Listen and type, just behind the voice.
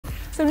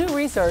So new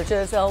research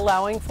is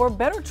allowing for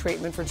better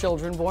treatment for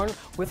children born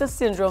with a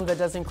syndrome that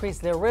does increase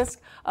their risk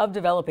of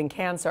developing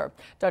cancer.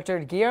 Dr.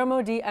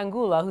 Guillermo De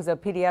Angulo, who's a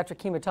pediatric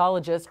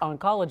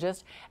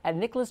hematologist-oncologist at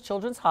Nicklaus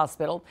Children's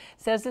Hospital,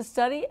 says his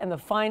study and the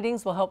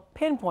findings will help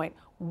pinpoint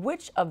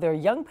which of their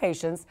young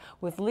patients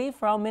with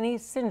Li-Fraumeni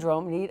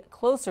Syndrome need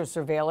closer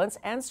surveillance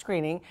and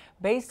screening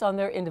based on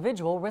their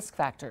individual risk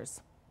factors.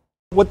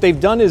 What they've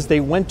done is they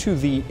went to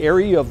the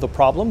area of the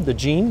problem, the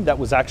gene that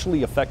was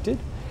actually affected,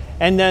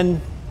 and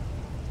then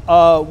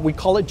we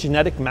call it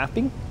genetic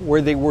mapping,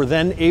 where they were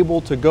then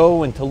able to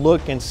go and to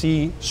look and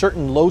see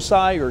certain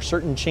loci or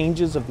certain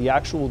changes of the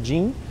actual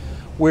gene,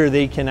 where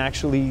they can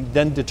actually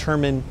then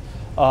determine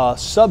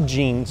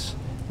subgenes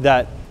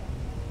that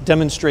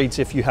demonstrates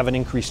if you have an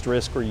increased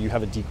risk or you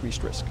have a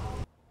decreased risk.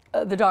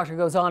 The doctor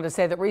goes on to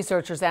say that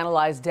researchers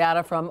analyzed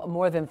data from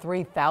more than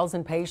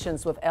 3,000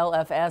 patients with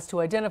LFS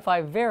to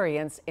identify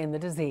variants in the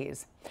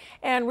disease.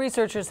 And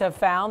researchers have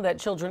found that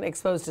children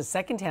exposed to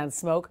secondhand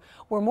smoke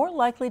were more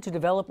likely to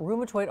develop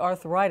rheumatoid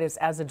arthritis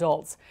as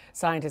adults.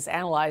 Scientists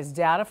analyzed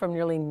data from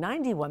nearly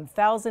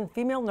 91,000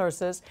 female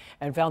nurses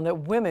and found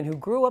that women who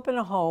grew up in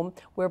a home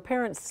where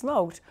parents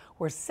smoked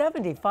were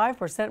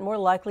 75% more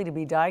likely to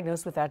be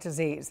diagnosed with that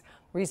disease.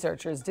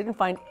 Researchers didn't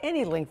find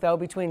any link, though,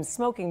 between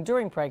smoking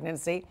during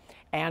pregnancy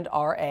and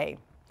RA.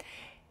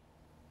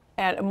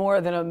 And more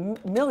than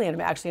 1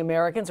 million,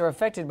 Americans are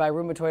affected by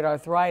rheumatoid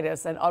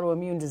arthritis, an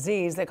autoimmune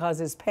disease that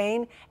causes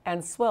pain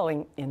and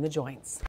swelling in the joints.